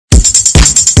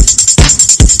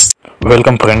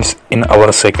Welcome friends in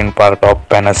our second part of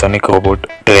Panasonic Robot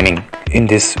training. In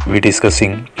this we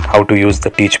discussing how to use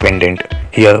the Teach-Pendent.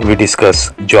 Here we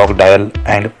discuss jog dial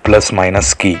and plus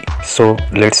minus key. So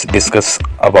let's discuss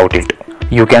about it.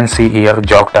 You can see here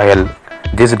jog dial.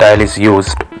 This dial is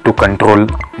used to control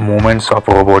movements of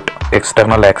robot,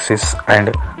 external axis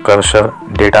and cursor,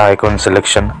 data icon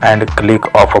selection and click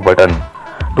of a button.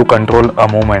 To control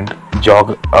a movement,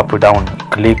 jog up down,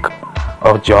 click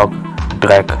or jog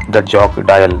drag the jog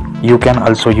dial. You can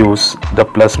also use the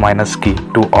plus minus key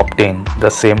to obtain the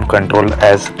same control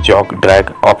as jog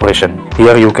drag operation.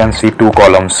 Here you can see two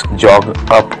columns, jog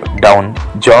up down,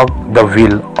 jog the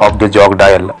wheel of the jog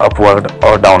dial upward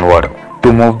or downward.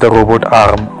 To move the robot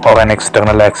arm or an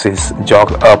external axis,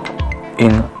 jog up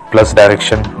in plus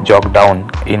direction, jog down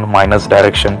in minus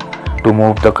direction. To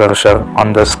move the cursor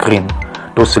on the screen,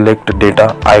 to select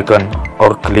data icon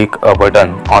or click a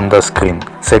button on the screen.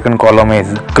 Second column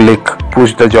is click,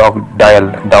 push the jog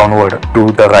dial downward to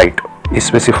the right.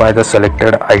 Specify the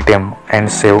selected item and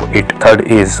save it. Third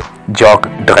is jog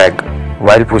drag.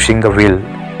 While pushing the wheel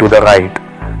to the right,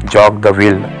 jog the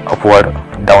wheel upward,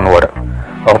 downward,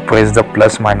 or press the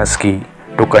plus minus key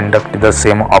to conduct the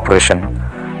same operation.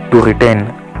 To retain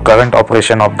current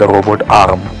operation of the robot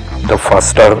arm, the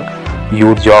faster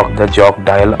you jog the jog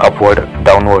dial upward,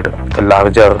 downward, the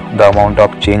larger the amount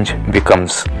of change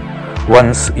becomes.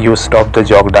 Once you stop the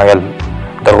jog dial,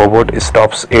 the robot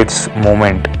stops its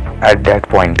movement at that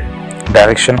point.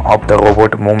 Direction of the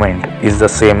robot movement is the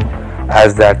same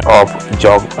as that of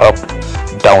jog up,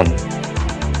 down.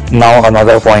 Now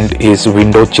another point is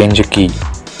window change key.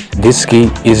 This key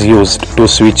is used to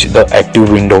switch the active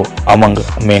window among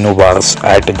menu bars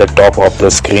at the top of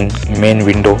the screen, main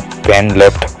window, pane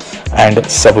left, and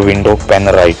sub window pane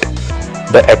right.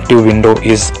 The active window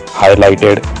is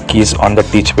highlighted. Keys on the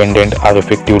Teach-Pendent are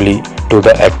effectively to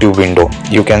the active window.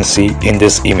 You can see in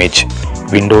this image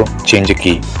window change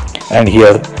key, and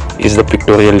here is the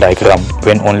pictorial diagram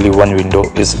when only one window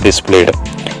is displayed.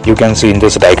 You can see in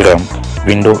this diagram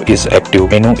window is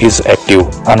active, menu is active.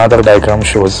 Another diagram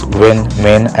shows when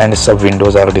main and sub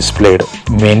windows are displayed.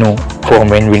 Menu for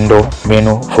main window,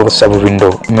 menu for sub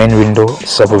window, main window,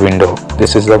 sub window.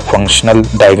 This is the functional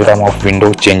diagram of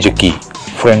window change key.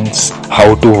 Friends,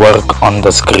 how to work on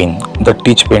the screen. The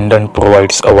Teach-Pendent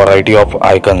provides a variety of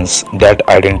icons that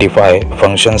identify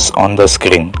functions on the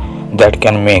screen that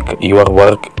can make your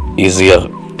work easier.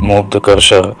 Move the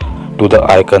cursor to the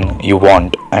icon you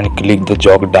want and click the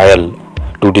jog dial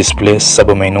to display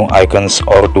sub-menu icons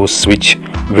or to switch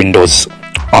windows.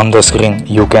 On the screen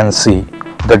you can see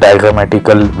the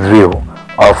diagrammatical view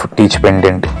of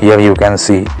Teach-Pendent. Here you can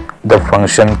see the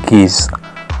function keys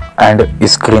and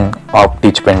screen of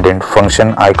Teach-Pendent,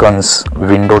 function icons,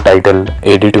 window title,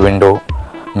 edit window,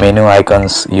 menu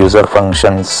icons, user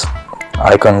functions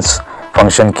icons,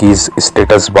 function keys,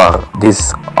 status bar.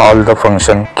 These all the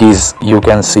function keys you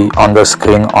can see on the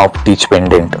screen of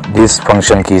Teach-Pendent. These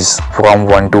function keys from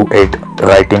 1 to 8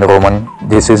 write in Roman.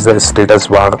 This is the status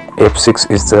bar.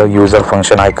 F6 is the user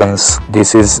function icons.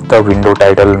 This is the window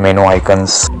title, menu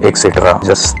icons, etc.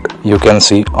 Just you can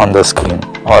see on the screen.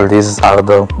 All these are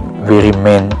the very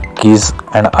main keys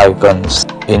and icons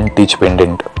in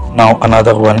Teach-Pendent. Now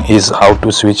another one is how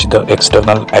to switch the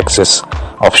external axis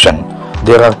option.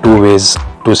 There are two ways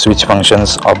to switch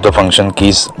functions of the function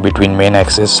keys between main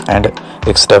axis and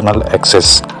external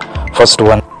axis. First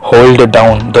one, hold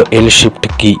down the L shift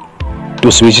key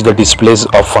to switch the displays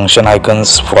of function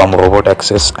icons from robot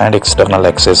axis and external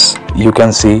axis. You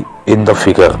can see in the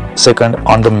figure. Second,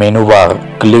 on the menu bar,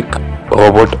 click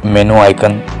robot menu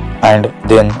icon and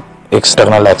then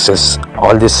external axis.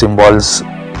 All these symbols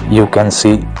you can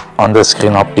see on the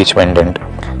screen of Teach-Pendent.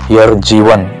 Here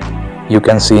G1 you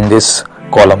can see in this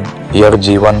column. Here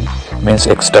G1 means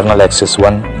external axis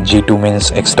 1, G2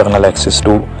 means external axis 2,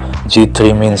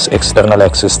 G3 means external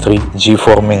axis 3,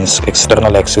 G4 means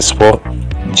external axis 4,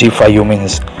 G5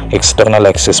 means external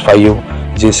axis 5,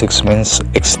 G6 means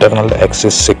external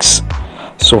axis 6.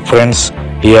 So friends,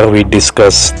 here we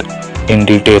discussed in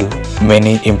detail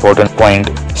many important points.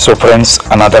 So friends,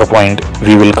 another point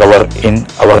we will cover in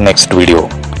our next video.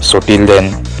 So till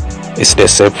then, stay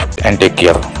safe and take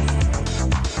care.